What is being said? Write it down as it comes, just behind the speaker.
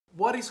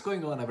What is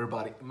going on,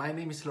 everybody? My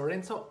name is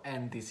Lorenzo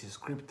and this is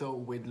Crypto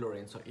with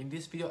Lorenzo. In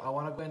this video I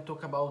want to go and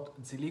talk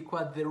about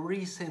Zilliqa, the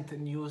recent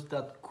news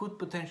that could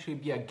potentially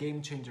be a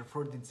game changer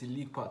for the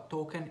Zilliqa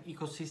token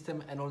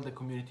ecosystem and all the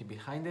community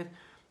behind it.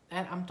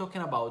 And I'm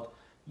talking about,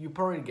 you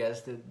probably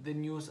guessed it, the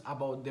news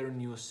about their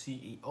new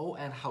CEO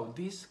and how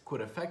this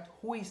could affect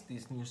who is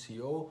this new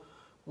CEO,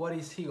 what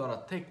is he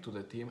gonna take to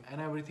the team,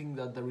 and everything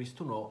that there is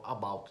to know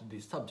about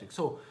this subject.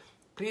 So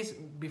please,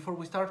 before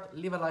we start,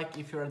 leave a like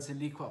if you're a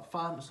Zilliqa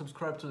fan,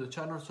 subscribe to the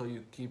channel so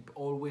you keep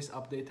always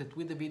updated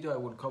with the video. I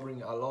will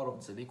covering a lot of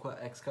Zilliqa,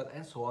 XCAD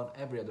and so on,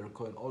 every other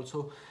coin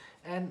also.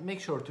 And make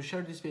sure to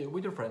share this video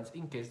with your friends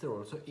in case they're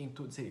also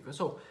into Zilliqa.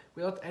 So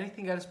without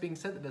anything else being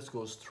said, let's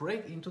go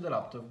straight into the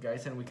laptop,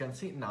 guys, and we can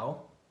see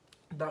now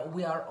that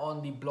we are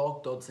on the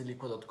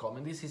blog.zilliqa.com,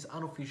 and this is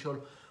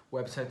unofficial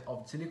website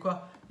of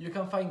Zilliqa. You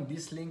can find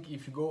this link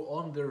if you go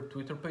on their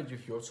Twitter page.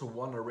 If you also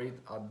want to read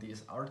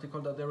this article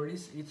that there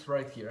is, it's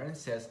right here, and it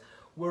says,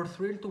 "We're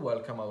thrilled to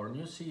welcome our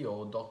new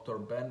CEO, Dr.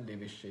 Ben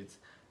Lifshitz,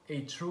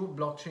 a true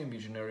blockchain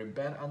visionary.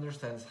 Ben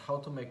understands how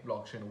to make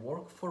blockchain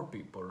work for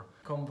people.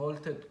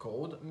 Convoluted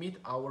code, meet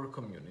our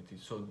community."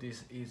 So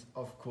this is,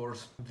 of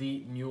course,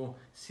 the new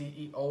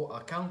CEO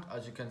account.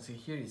 As you can see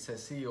here, it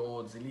says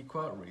CEO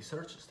Zilliqa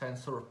Research,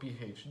 stands for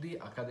PhD,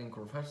 academic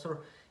professor,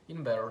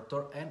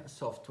 inventor and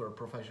software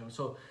professional.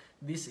 So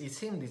this is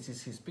him, this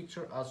is his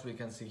picture. As we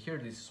can see here,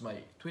 this is my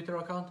Twitter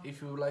account.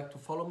 If you would like to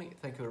follow me,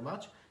 thank you very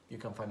much. You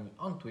can find me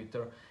on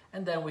Twitter.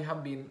 And then we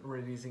have been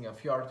releasing a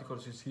few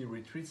articles. You see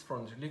retweets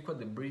from Zilliqa.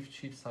 The brief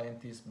chief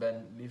scientist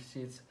Ben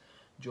Lifshitz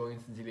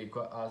joins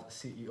Zilliqa as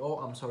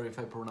CEO. I'm sorry if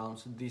I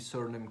pronounced this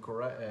surname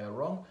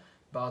wrong,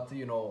 but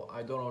you know,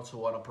 I don't also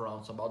want to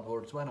pronounce bad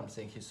words when I'm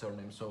saying his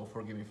surname, so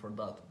forgive me for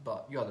that,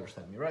 but you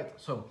understand me, right?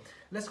 So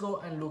let's go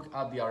and look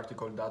at the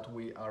article that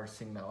we are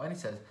seeing now, and it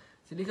says,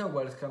 Zilliqa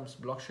welcomes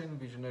blockchain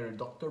visionary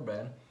Dr.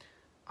 Ben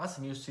as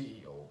new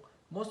CEO.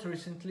 Most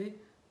recently,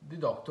 the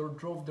doctor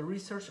drove the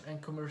research and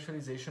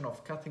commercialization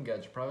of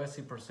cutting-edge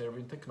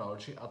privacy-preserving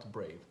technology at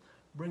Brave,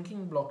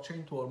 bringing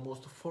blockchain to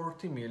almost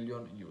 40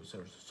 million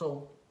users.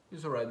 So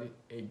it's already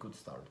a good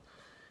start.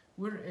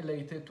 We're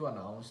elated to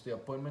announce the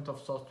appointment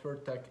of software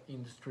tech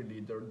industry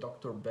leader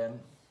Dr. Ben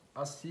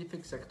as Chief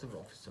Executive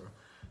Officer.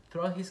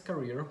 Throughout his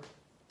career,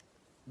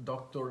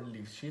 Dr.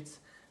 Lifshitz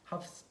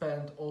has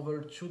spent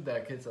over 2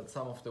 decades at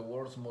some of the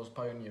world's most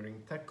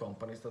pioneering tech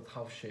companies that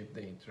have shaped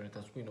the internet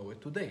as we know it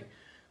today,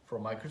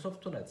 from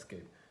Microsoft to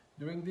Netscape.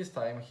 During this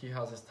time, he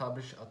has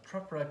established a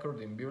track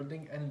record in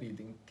building and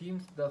leading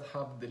teams that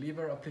have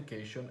delivered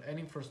application and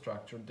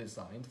infrastructure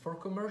designed for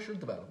commercial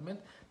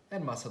development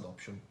and mass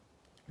adoption.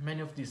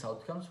 Many of these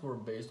outcomes were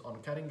based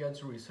on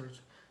cutting-edge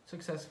research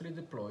successfully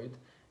deployed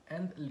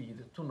and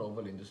lead to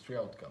novel industry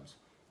outcomes.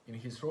 In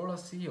his role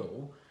as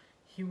CEO,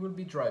 he will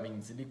be driving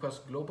Zilliqa's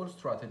global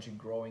strategy,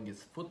 growing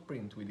its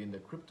footprint within the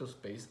crypto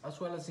space, as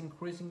well as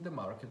increasing the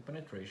market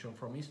penetration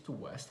from east to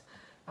west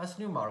as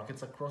new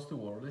markets across the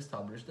world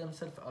establish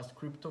themselves as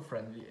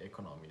crypto-friendly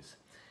economies.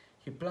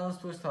 He plans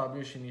to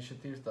establish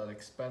initiatives that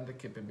expand the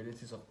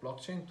capabilities of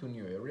blockchain to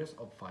new areas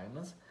of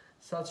finance,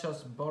 such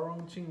as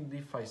borrowing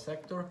DeFi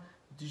sector,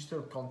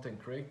 digital content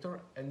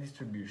creator and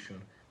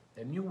distribution,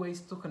 and new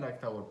ways to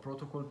connect our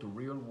protocol to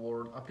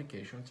real-world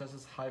applications such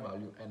as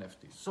high-value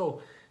NFTs.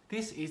 So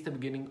this is the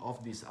beginning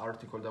of this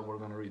article that we're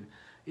going to read.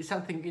 It's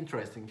something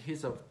interesting.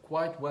 He's a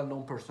quite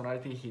well-known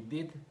personality. He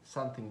did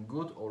something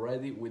good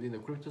already within the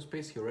crypto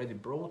space. He already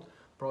brought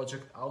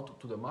project out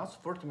to the mass.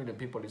 40 million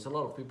people is a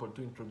lot of people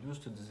to introduce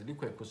to the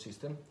Zilliqa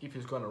ecosystem if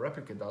he's going to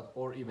replicate that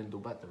or even do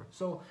better.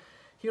 So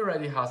he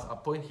already has a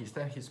point, he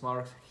stands his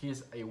marks,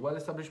 he's a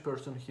well-established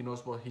person, he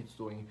knows what he's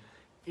doing.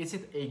 Is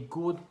it a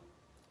good,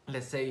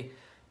 let's say,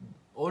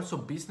 also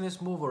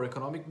business move or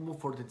economic move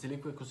for the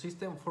Zilliqa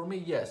ecosystem? For me,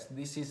 yes,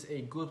 this is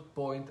a good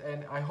point,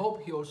 and I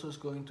hope he also is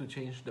going to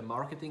change the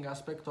marketing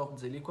aspect of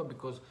Zilliqa,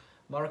 because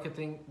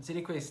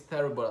Zilliqa is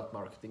terrible at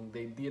marketing.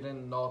 They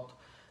didn't not,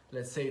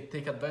 let's say,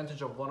 take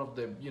advantage of one of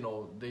the, you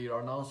know, they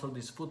announced all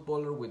this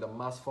footballer with a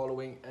mass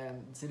following,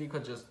 and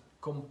Zilliqa just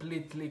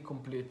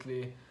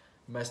completely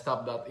messed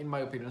up that, in my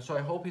opinion. So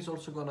I hope he's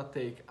also gonna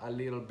take a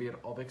little bit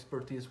of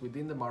expertise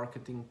within the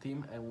marketing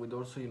team, and with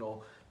also, you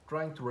know,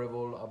 trying to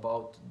revolve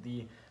about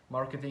the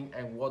marketing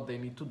and what they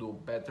need to do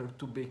better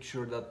to make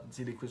sure that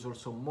Zilliqa is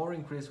also more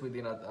increased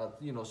within at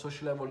you know,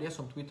 social level. Yes,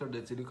 on Twitter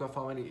the Zilliqa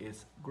family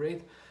is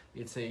great.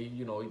 It's a,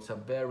 you know, it's a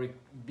very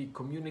big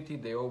community.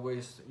 They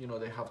always, you know,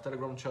 they have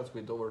Telegram chats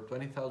with over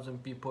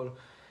 20,000 people.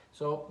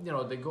 So, you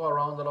know, they go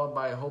around a lot,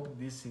 but I hope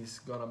this is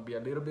gonna be a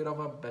little bit of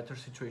a better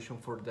situation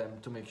for them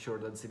to make sure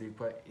that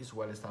Zilliqa is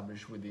well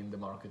established within the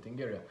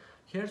marketing area.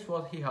 Here's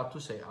what he had to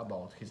say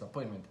about his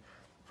appointment.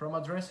 From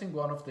addressing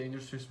one of the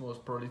industry's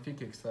most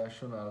prolific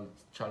exceptional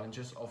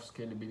challenges of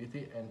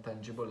scalability and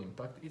tangible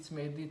impact, it's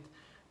made it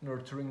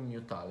nurturing new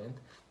talent.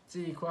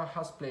 Zilliqa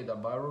has played a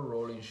vital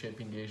role in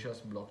shaping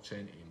Asia's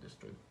blockchain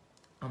industry.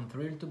 I'm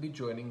thrilled to be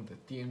joining the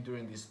team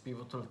during this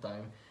pivotal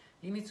time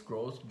in its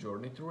growth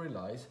journey to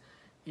realize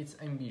its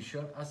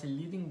ambition as a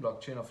leading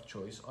blockchain of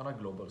choice on a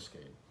global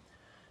scale.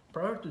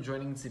 Prior to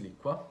joining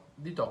Zilliqa,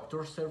 the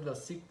doctor served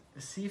as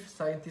chief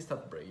scientist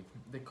at Brave,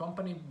 the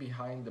company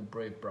behind the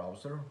Brave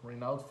browser,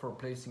 renowned for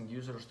placing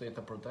users'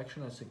 data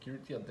protection and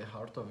security at the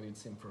heart of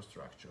its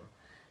infrastructure.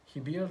 He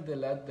built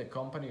and led the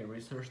company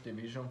research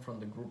division from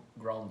the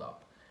ground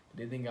up,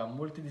 leading a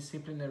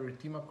multidisciplinary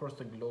team across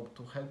the globe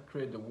to help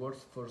create the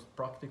world's first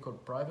practical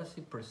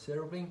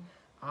privacy-preserving,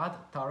 ad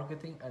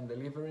targeting and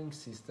delivering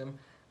system,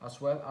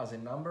 as well as a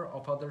number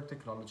of other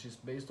technologies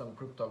based on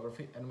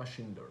cryptography and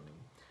machine learning.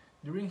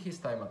 During his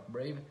time at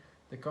Brave,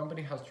 the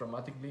company has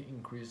dramatically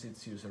increased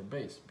its user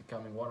base,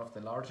 becoming one of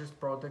the largest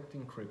products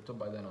in crypto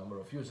by the number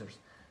of users.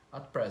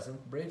 At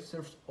present, Brave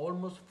serves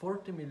almost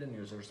 40 million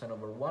users and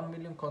over 1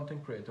 million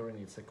content creators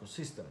in its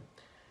ecosystem.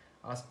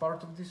 As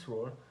part of this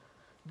role,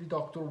 the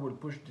doctor will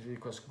push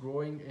Zilliqa's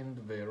growing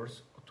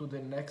endeavors to the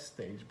next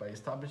stage by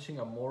establishing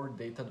a more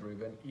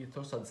data-driven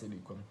ethos at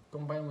Zilliqa,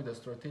 combined with a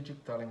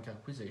strategic talent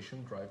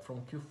acquisition drive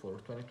from Q4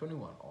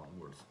 2021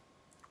 onwards.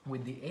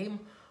 With the aim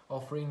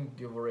of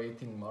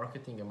reinvigorating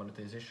marketing and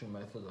monetization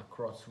methods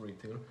across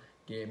retail,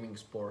 gaming,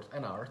 sport,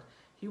 and art,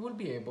 he will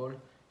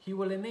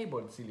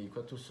enable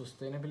Zilliqa to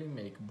sustainably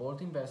make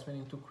bold investment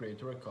into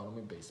creator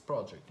economy-based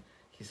projects.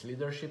 His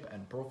leadership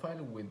and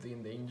profile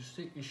within the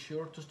industry is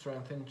sure to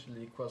strengthen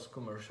Zilliqa's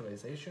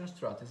commercialization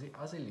strategy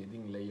as a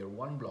leading Layer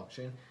 1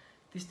 blockchain,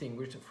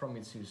 distinguished from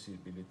its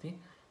usability,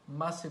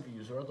 massive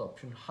user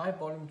adoption, high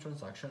volume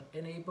transaction,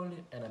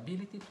 enabling an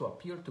ability to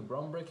appeal to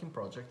groundbreaking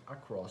projects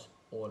across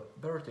all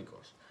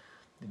verticals.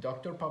 The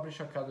doctor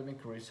published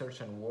academic research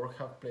and work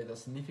have played a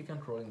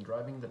significant role in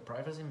driving the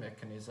privacy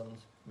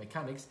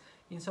mechanics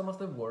in some of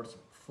the world's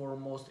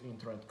foremost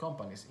internet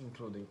companies,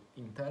 including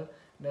Intel,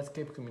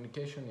 Netscape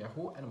Communication,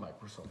 Yahoo, and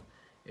Microsoft.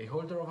 A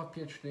holder of a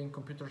PhD in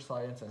computer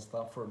science at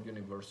Stanford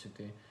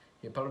University,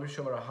 he published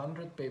over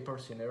 100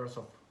 papers in areas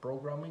of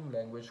programming,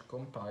 language,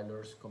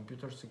 compilers,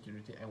 computer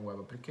security, and web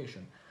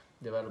application,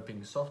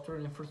 developing software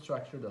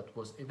infrastructure that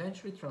was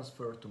eventually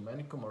transferred to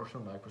many commercial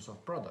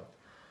Microsoft products.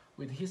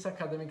 With his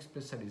academic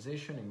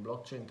specialization in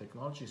blockchain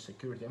technology,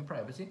 security, and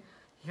privacy,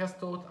 he has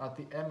taught at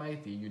the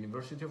MIT,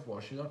 University of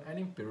Washington, and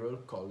Imperial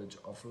College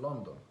of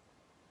London.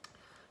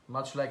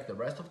 Much like the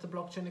rest of the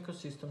blockchain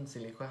ecosystem,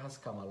 Zilliqa has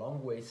come a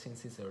long way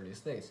since its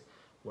earliest days.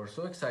 We're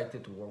so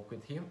excited to work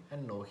with him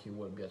and know he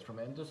will be a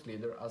tremendous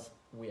leader as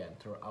we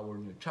enter our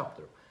new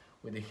chapter.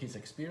 With his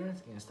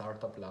experience in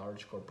startup,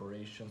 large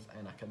corporations,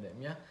 and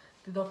academia,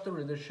 the doctor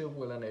leadership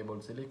will enable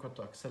Zilliqa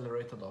to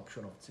accelerate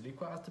adoption of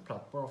Zilliqa as the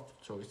platform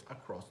of choice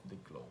across the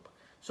globe.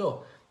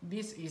 So,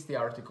 this is the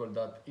article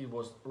that it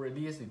was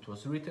released. It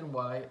was written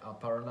by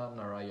Aparna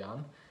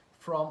Narayan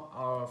for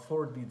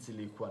the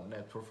Zilliqa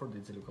network, for the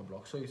Zilliqa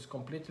blog. So it's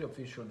completely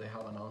official. They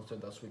have announced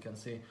it, as we can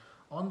see,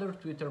 on their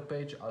Twitter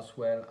page, as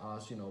well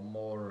as,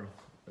 more,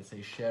 let's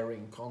say,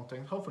 sharing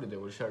content. Hopefully they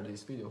will share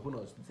this video. Who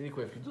knows?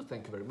 Zilliqa, if you do,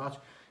 thank you very much.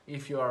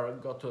 If you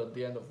got to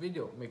the end of the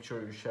video, make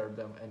sure you share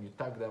them and you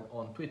tag them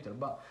on Twitter.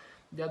 But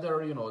the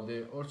other,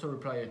 they also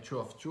reply a 2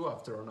 of 2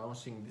 after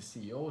announcing the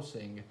CEO,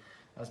 saying,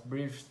 as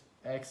Brief's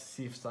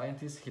ex-chief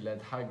scientist, he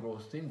led high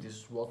growth team. This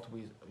is what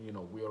we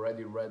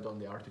already read on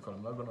the article.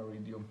 I'm not gonna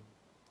read you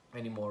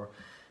anymore.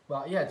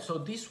 But yeah, so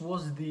this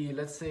was the,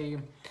 let's say,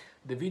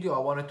 the video I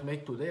wanted to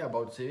make today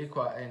about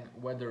Zilliqa and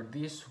whether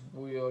this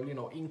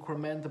will,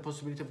 increment the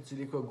possibility of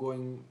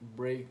Zilliqa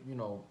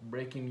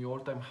breaking new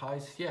all-time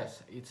highs.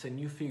 Yes, it's a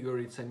new figure,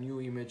 it's a new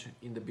image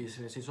in the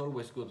business. It's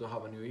always good to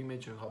have a new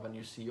image, to have a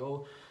new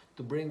CEO,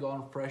 to bring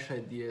on fresh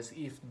ideas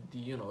if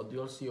the old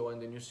CEO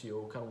and the new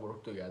CEO can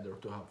work together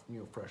to have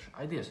new fresh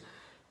ideas.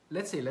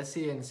 Let's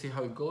see and see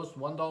how it goes.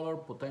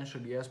 $1,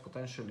 potentially yes,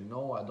 potentially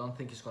no. I don't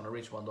think it's gonna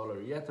reach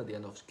 $1 yet at the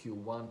end of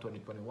Q1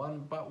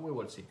 2021, but we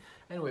will see.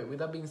 Anyway, with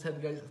that being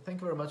said, guys,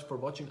 thank you very much for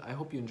watching. I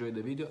hope you enjoyed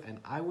the video and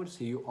I will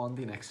see you on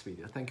the next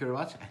video. Thank you very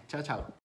much and ciao ciao.